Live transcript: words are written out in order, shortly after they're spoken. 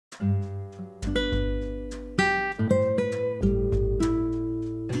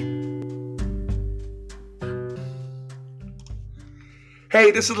Hey,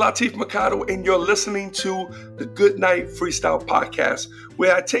 this is Latif Mercado, and you're listening to the Good Night Freestyle Podcast,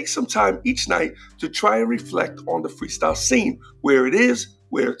 where I take some time each night to try and reflect on the freestyle scene, where it is,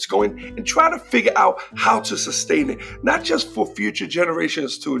 where it's going, and try to figure out how to sustain it, not just for future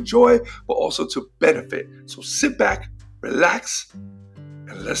generations to enjoy, but also to benefit. So sit back, relax,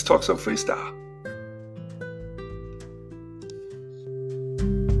 and let's talk some freestyle.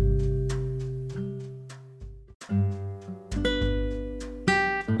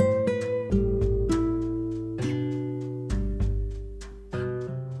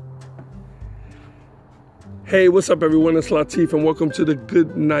 Hey, what's up, everyone? It's Latif, and welcome to the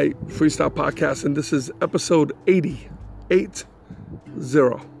Good Night Freestyle Podcast, and this is episode 80.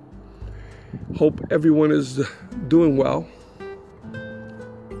 Hope everyone is doing well,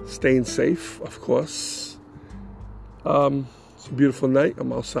 staying safe, of course. It's a beautiful night.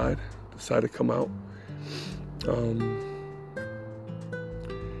 I'm outside, decided to come out.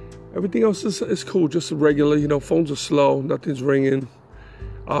 Everything else is cool, just regular. Phones are slow, nothing's ringing.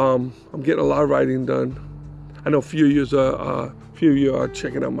 I'm getting a lot of writing done. I know a few of you are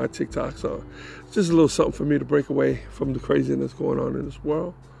checking out my TikTok, so it's just a little something for me to break away from the craziness going on in this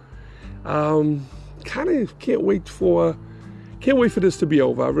world. Kind of can't wait for this to be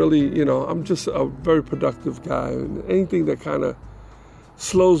over. I really, I'm just a very productive guy, and anything that kind of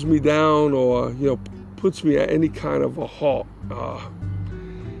slows me down or puts me at any kind of a halt,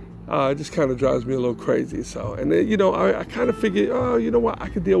 it just kind of drives me a little crazy. So, and then I kind of figured, I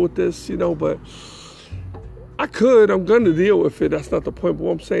could deal with this, but I'm going to deal with it. That's not the point. But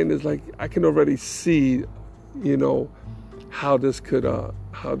what I'm saying is, I can already see, how this could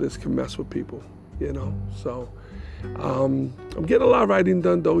mess with people, So, I'm getting a lot of writing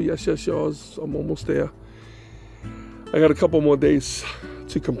done, though. Yes. I'm almost there. I got a couple more days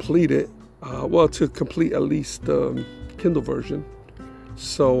to complete it. To complete at least the Kindle version.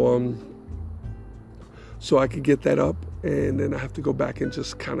 So I could get that up. And then I have to go back and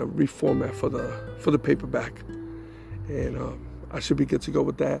just kind of reformat for the paperback, and I should be good to go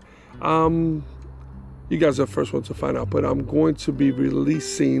with that. You guys are the first ones to find out, but I'm going to be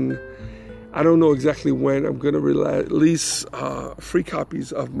releasing. I don't know exactly when. I'm going to release free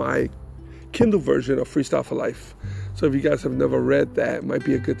copies of my Kindle version of Freestyle for Life. So if you guys have never read that, it might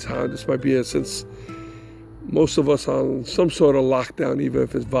be a good time. This might be since most of us are on some sort of lockdown, even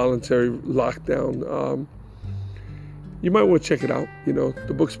if it's voluntary lockdown. You might want to check it out.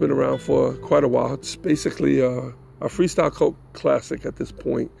 The book's been around for quite a while. It's basically a freestyle cult classic at this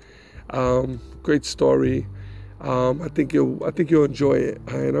point. Great story. I think you'll enjoy it,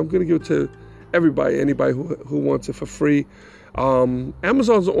 and I'm going to give it to anybody who wants it for free.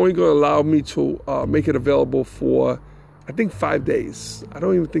 Amazon's only going to allow me to make it available for, I think, 5 days. I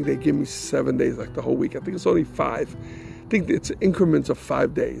don't even think they give me 7 days, like the whole week. I think it's only 5. I think it's increments of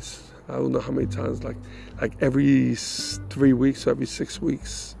 5 days. I don't know how many times, like every 3 weeks or every 6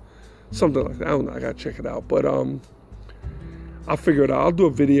 weeks, something like that. I don't know. I gotta check it out, but I'll figure it out. I'll do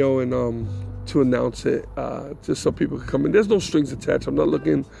a video and to announce it, just so people can come in. There's no strings attached. I'm not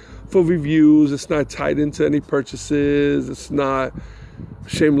looking for reviews. It's not tied into any purchases. It's not a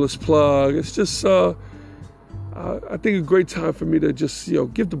shameless plug. It's just I think a great time for me to just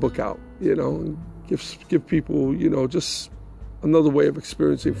give the book out. And give people just another way of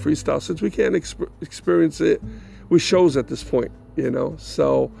experiencing freestyle, since we can't experience it with shows at this point,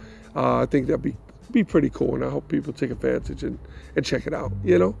 So I think that'd be pretty cool, and I hope people take advantage and check it out,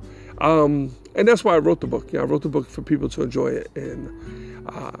 And that's why I wrote the book. I wrote the book for people to enjoy it, and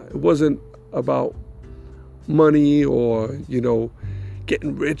it wasn't about money or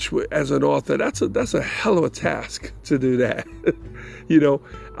getting rich as an author. That's a hell of a task to do that,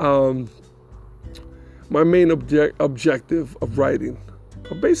 My main objective of writing,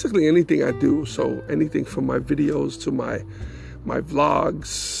 or basically anything I do, so anything from my videos to my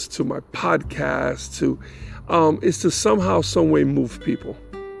vlogs to my podcast to is to somehow, some way move people.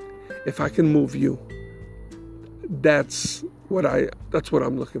 If I can move you, that's what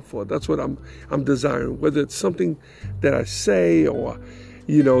I'm looking for. That's what I'm desiring. Whether it's something that I say or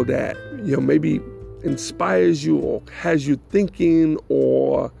that maybe inspires you or has you thinking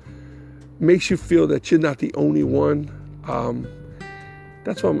or makes you feel that you're not the only one.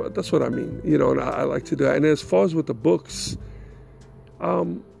 That's what I mean. And I like to do that. And as far as with the books,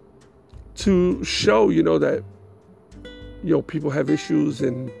 to show that people have issues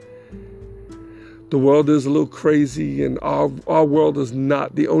and the world is a little crazy, and our world is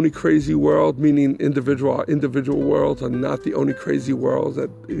not the only crazy world, meaning individual worlds are not the only crazy worlds, that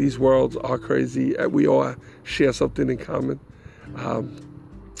these worlds are crazy, and we all share something in common. So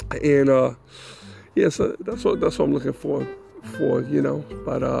that's what I'm looking for. for,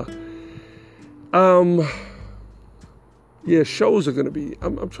 but yeah, shows are gonna be.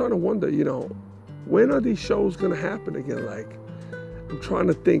 I'm trying to wonder, when are these shows gonna happen again? Like, I'm trying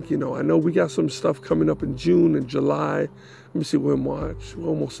to think. I know we got some stuff coming up in June and July. Let me see, we're in March. We're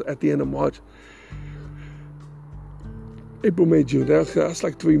almost at the end of March. April, May, June. That's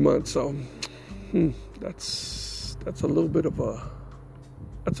like 3 months. So that's a little bit of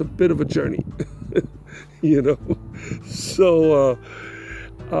a journey, So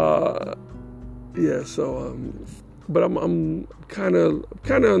yeah. So but I'm kind of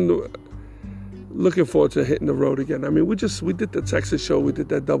looking forward to hitting the road again. I mean, we did the Texas show. We did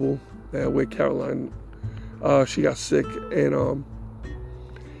that double where Caroline, she got sick, and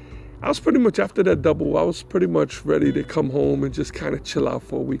I was pretty much, after that double, I was pretty much ready to come home and just kind of chill out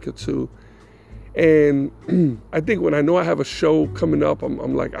for a week or two. And I think when I know I have a show coming up,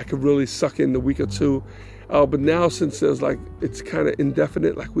 I'm like, I could really suck in the week or two. But now, since it's kind of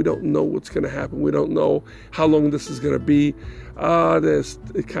indefinite, like we don't know what's going to happen. We don't know how long this is going to be.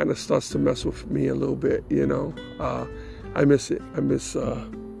 It kind of starts to mess with me a little bit, I miss it. I miss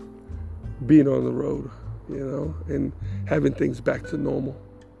being on the road, and having things back to normal.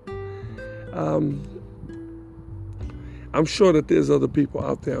 I'm sure that there's other people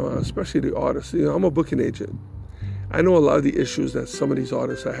out there, especially the artists. I'm a booking agent. I know a lot of the issues that some of these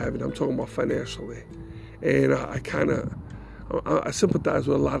artists are having. I'm talking about financially. And I sympathize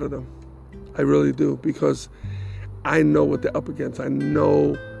with a lot of them. I really do, because I know what they're up against. I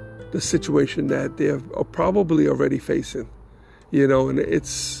know the situation that they're probably already facing, and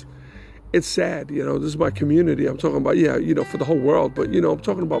it's sad. This is my community. I'm talking about, for the whole world, but, I'm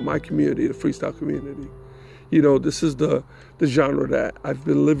talking about my community, the freestyle community. This is the genre that I've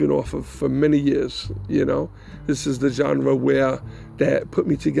been living off of for many years. This is the genre that put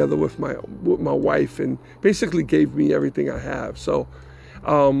me together with my wife and basically gave me everything I have. So,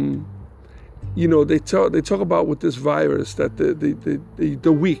 they talk about with this virus that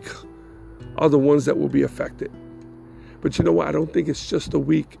the weak are the ones that will be affected. But you know what? I don't think it's just the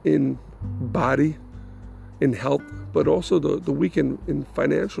weak in body, in health, but also the weak in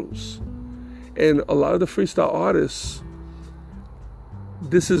financials. And a lot of the freestyle artists,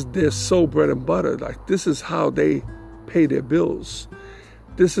 this is their sole bread and butter. Like, this is how they pay their bills.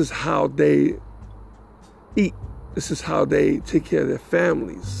 This is how they eat. This is how they take care of their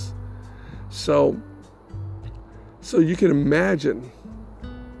families. So you can imagine,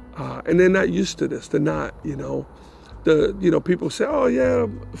 and they're not used to this. They're not, people say, oh yeah,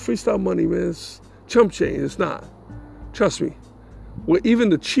 freestyle money, man, it's chump change. It's not. Trust me. Well, even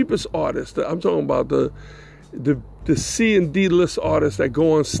the cheapest artists, I'm talking about the C and D list artists that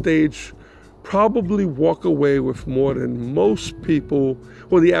go on stage, probably walk away with more than most people,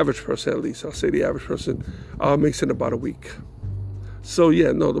 or the average person at least. I'll say the average person makes in about a week. So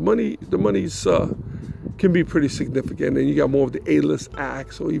yeah, no, the money's can be pretty significant, and you got more of the A-list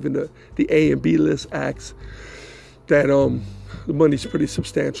acts, or even the A and B list acts, that the money's pretty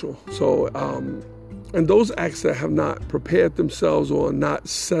substantial. So and those acts that have not prepared themselves or not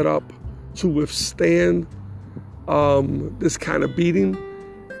set up to withstand this kind of beating,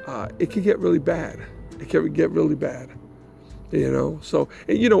 it can get really bad. It can get really bad, So,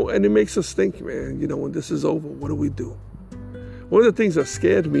 and it makes us think, man, when this is over, what do we do? One of the things that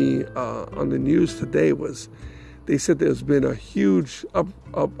scared me on the news today was they said there's been a huge an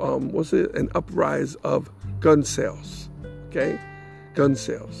uprise of gun sales, okay? Gun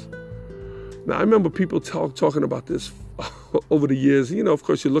sales. Now, I remember people talking about this over the years. Of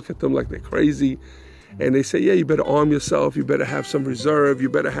course, you look at them like they're crazy, and they say, yeah, you better arm yourself, you better have some reserve, you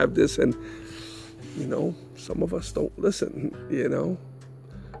better have this, and, some of us don't listen,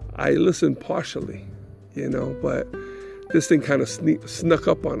 I listen partially, but this thing kind of snuck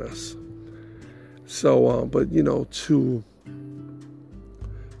up on us. So, but, to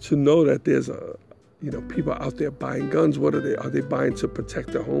know that there's people out there buying guns. What are they? Are they buying to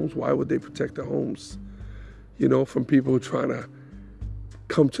protect their homes? Why would they protect their homes? From people trying to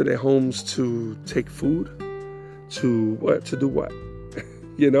come to their homes to take food, to what? To do what?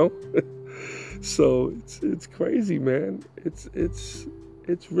 So it's crazy, man. It's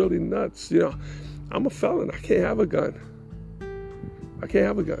really nuts. I'm a felon. I can't have a gun.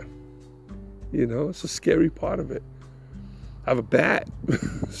 It's a scary part of it. I have a bat,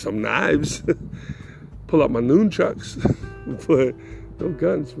 some knives, pull out my nunchucks, but no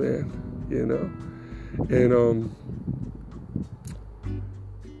guns, man, And,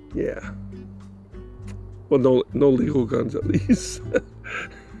 yeah. Well, no legal guns at least.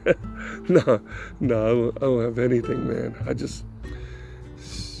 No, I don't have anything, man.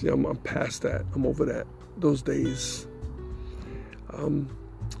 I'm past that. I'm over that. Those days.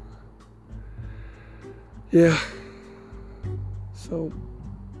 Yeah. So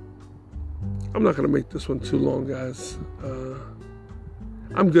I'm not going to make this one too long, guys.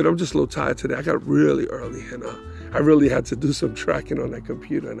 I'm good. I'm just a little tired today. I got up really early, and I really had to do some tracking on that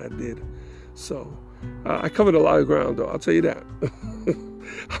computer, and I did. So I covered a lot of ground, though. I'll tell you that.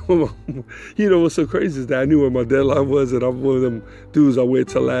 You know what's so crazy is that I knew what my deadline was, and I'm one of them dudes I wait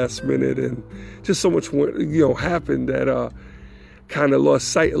till last minute, and just so much happened that kind of lost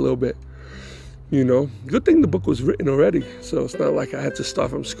sight a little bit. Good thing the book was written already, so it's not like I had to start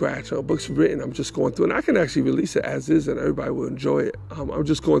from scratch. The book's written, I'm just going through it, and I can actually release it as is, and everybody will enjoy it. I'm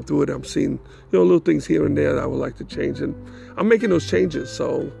just going through it. I'm seeing little things here and there that I would like to change, and I'm making those changes.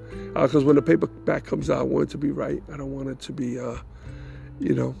 So, because when the paperback comes out, I want it to be right. I don't want it to be, the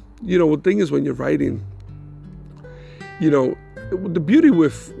thing is when you're writing, the beauty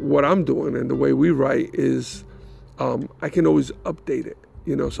with what I'm doing and the way we write is, I can always update it.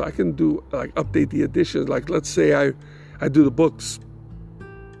 So I can do update the editions. Like, let's say I do the books,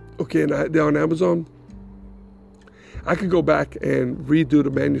 okay, and they're on Amazon. I could go back and redo the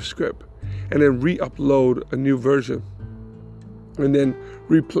manuscript, and then re-upload a new version, and then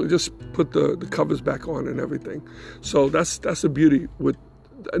just put the covers back on and everything. So that's the beauty with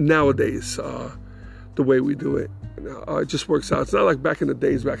nowadays, the way we do it. It just works out. It's not like back in the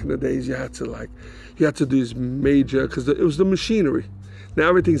days. Back in the days, you had to do these major, because it was the machinery. Now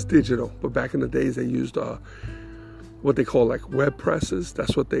everything's digital, but back in the days they used what they call web presses.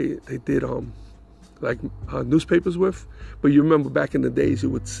 That's what they did newspapers with. But you remember back in the days you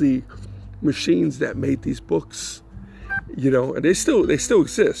would see machines that made these books, and they still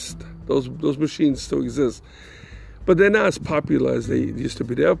exist. Those machines still exist, but they're not as popular as they used to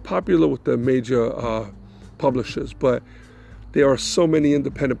be. They're popular with the major publishers, but there are so many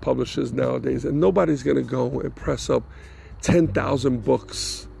independent publishers nowadays, and nobody's going to go and press up 10,000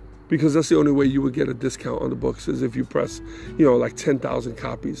 books, because that's the only way you would get a discount on the books is if you press, 10,000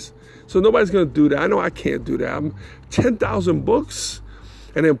 copies. So nobody's going to do that. I know I can't do that. I'm 10,000 books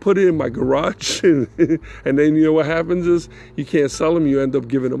and then put it in my garage. And then what happens is you can't sell them. You end up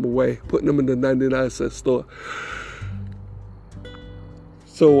giving them away, putting them in the 99-cent store.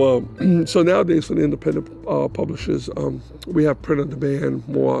 So nowadays for the independent publishers, we have print on demand,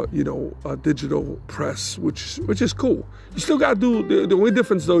 more digital press, which is cool. You still got to do the only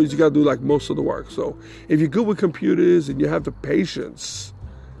difference though is you got to do most of the work. So if you're good with computers and you have the patience,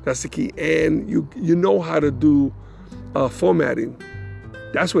 that's the key, and you know how to do formatting,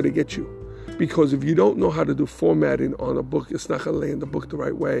 that's where they get you. Because if you don't know how to do formatting on a book, it's not going to lay in the book the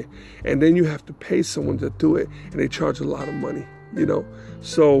right way, and then you have to pay someone to do it, and they charge a lot of money.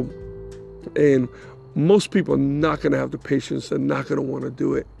 So, and most people are not going to have the patience and not going to want to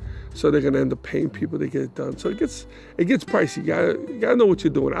do it. So they're going to end up paying people to get it done. So it gets pricey. You gotta know what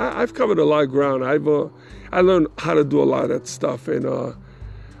you're doing. I've covered a lot of ground. I learned how to do a lot of that stuff, and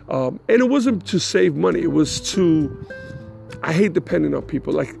it wasn't to save money. It was I hate depending on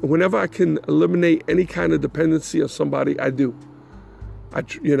people. Like, whenever I can eliminate any kind of dependency on somebody, I do.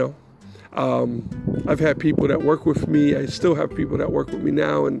 I've had people that work with me. I still have people that work with me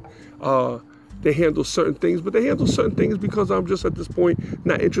now, and they handle certain things, but they handle certain things because I'm just at this point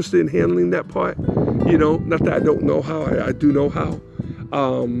not interested in handling that part. Not that I don't know how. I do know how.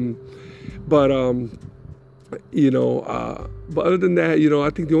 But other than that, I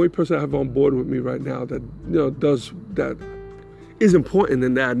think the only person I have on board with me right now that does that is important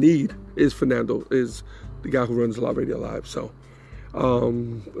and that I need is Fernando, is the guy who runs Live Radio Live. So.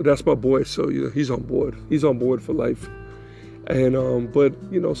 That's my boy, so he's on board. He's on board for life. And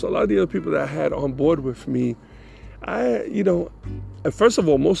so a lot of the other people that I had on board with me, first of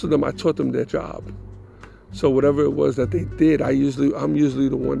all, most of them I taught them their job. So whatever it was that they did, I'm usually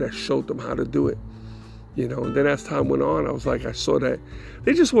the one that showed them how to do it. And then as time went on, I saw that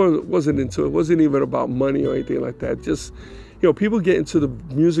they just wasn't into it. It wasn't even about money or anything like that. Just people get into the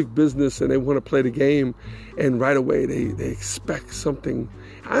music business and they want to play the game, and right away they expect something.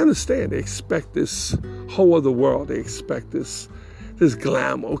 I understand. They expect this whole other world. They expect this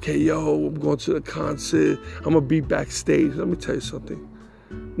glam. Okay, I'm going to the concert. I'm going to be backstage. Let me tell you something.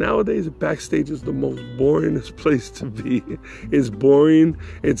 Nowadays, backstage is the most boringest place to be. It's boring.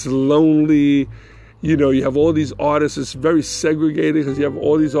 It's lonely. You have all these artists. It's very segregated because you have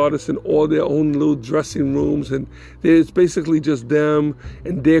all these artists in all their own little dressing rooms, and it's basically just them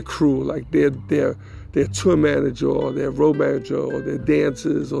and their crew, like their tour manager or their road manager or their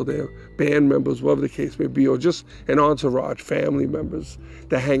dancers or their band members, whatever the case may be, or just an entourage, family members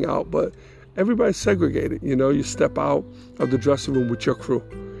that hang out. But everybody's segregated. You step out of the dressing room with your crew,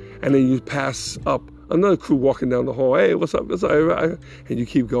 and then you pass up another crew walking down the hall. Hey, what's up? What's up? And you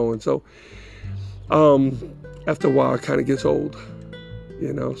keep going. So after a while, it kind of gets old,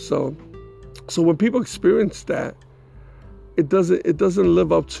 you know. So when people experience that, it doesn't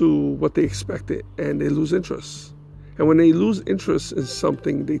live up to what they expected, and they lose interest. And when they lose interest in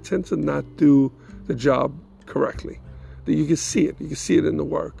something, they tend to not do the job correctly. That you can see it. You can see it in the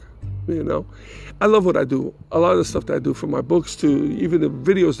work. You know, I love what I do. A lot of the stuff that I do, from my books to even the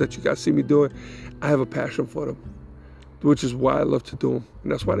videos that you guys see me doing, I have a passion for them, which is why I love to do them.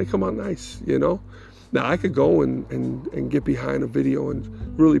 And that's why they come out nice, you know. Now, I could go and get behind a video and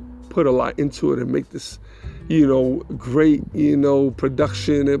really put a lot into it and make this, you know, great, you know,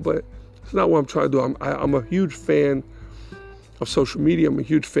 production. But it's not what I'm trying to do. I'm a huge fan of social media. I'm a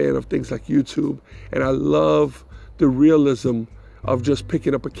huge fan of things like YouTube. And I love the realism of just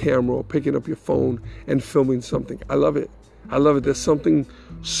picking up a camera or picking up your phone and filming something. I love it. I love it. There's something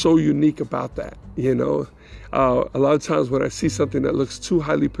so unique about that, you know. A lot of times when I see something that looks too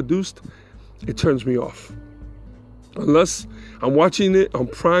highly produced, it turns me off. Unless I'm watching it on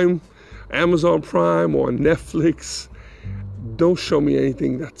Prime, Amazon Prime, or on Netflix, don't show me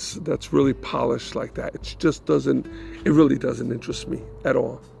anything that's really polished like that. It really doesn't interest me at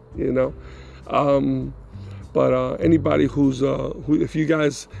all, you know. But anybody who if you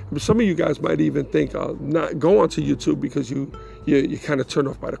guys, some of you guys might even think, not go onto YouTube because you kind of turn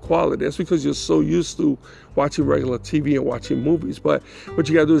off by the quality. That's because you're so used to watching regular TV and watching movies. But what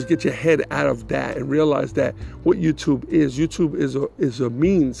you got to do is get your head out of that and realize that what YouTube is a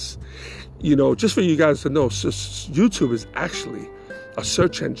means, you know, just for you guys to know. YouTube is actually a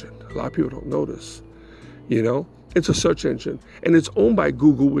search engine. A lot of people don't know this, you know. It's a search engine, and it's owned by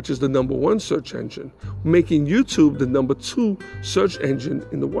Google, which is the #1 search engine, making YouTube the #2 search engine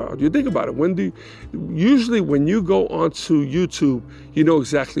in the world. You think about it. Usually when you go onto YouTube, you know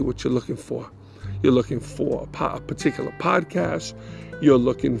exactly what you're looking for. You're looking for a particular podcast. You're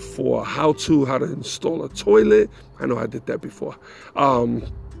looking for how to install a toilet. I know I did that before.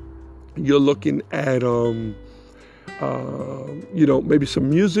 You're looking at you know, maybe some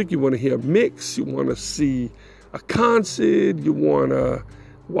music. You want to hear a mix. You want to see a concert, you want to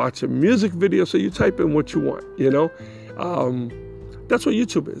watch a music video, so you type in what you want, you know. That's what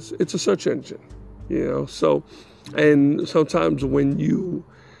YouTube is. It's a search engine, you know. So, and sometimes when you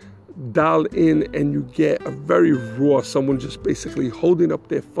dial in and you get a very raw, someone just basically holding up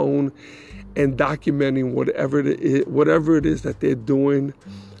their phone and documenting whatever it is that they're doing,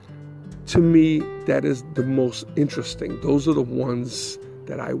 to me, that is the most interesting. Those are the ones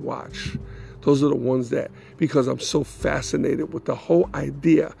that I watch. Those are the ones that, because I'm so fascinated with the whole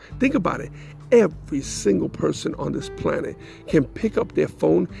idea. Think about it. Every single person on this planet can pick up their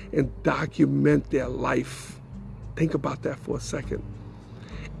phone and document their life. Think about that for a second.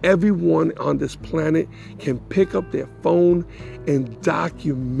 Everyone on this planet can pick up their phone and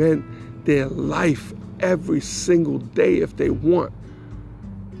document their life every single day if they want.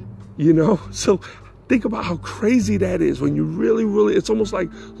 You know? So think about how crazy that is when you really, it's almost like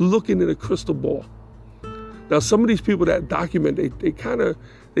looking at a crystal ball. Now, some of these people that document,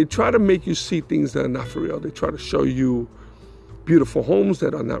 they try to make you see things that are not for real. They try to show you beautiful homes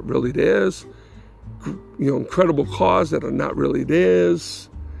that are not really theirs, you know, incredible cars that are not really theirs.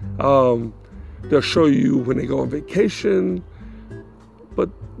 They'll show you when they go on vacation. But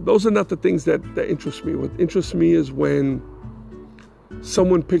those are not the things that interest me. What interests me is when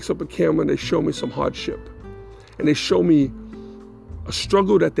someone picks up a camera and they show me some hardship, and they show me a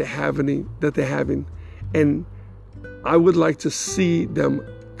struggle that they're having, and I would like to see them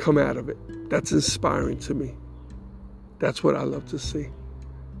come out of it. That's inspiring to me. That's what I love to see.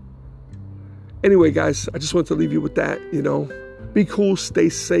 Anyway, guys, I just want to leave you with that. You know, be cool, stay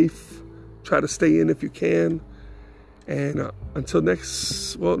safe, try to stay in if you can, and until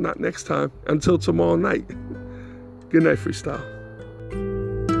not next time, until tomorrow night. Good night, Freestyle.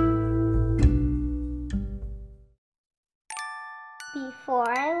 Before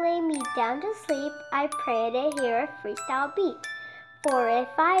I lay me down to sleep, I pray to hear a freestyle beat. For if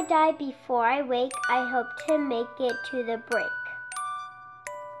I die before I wake, I hope to make it to the break.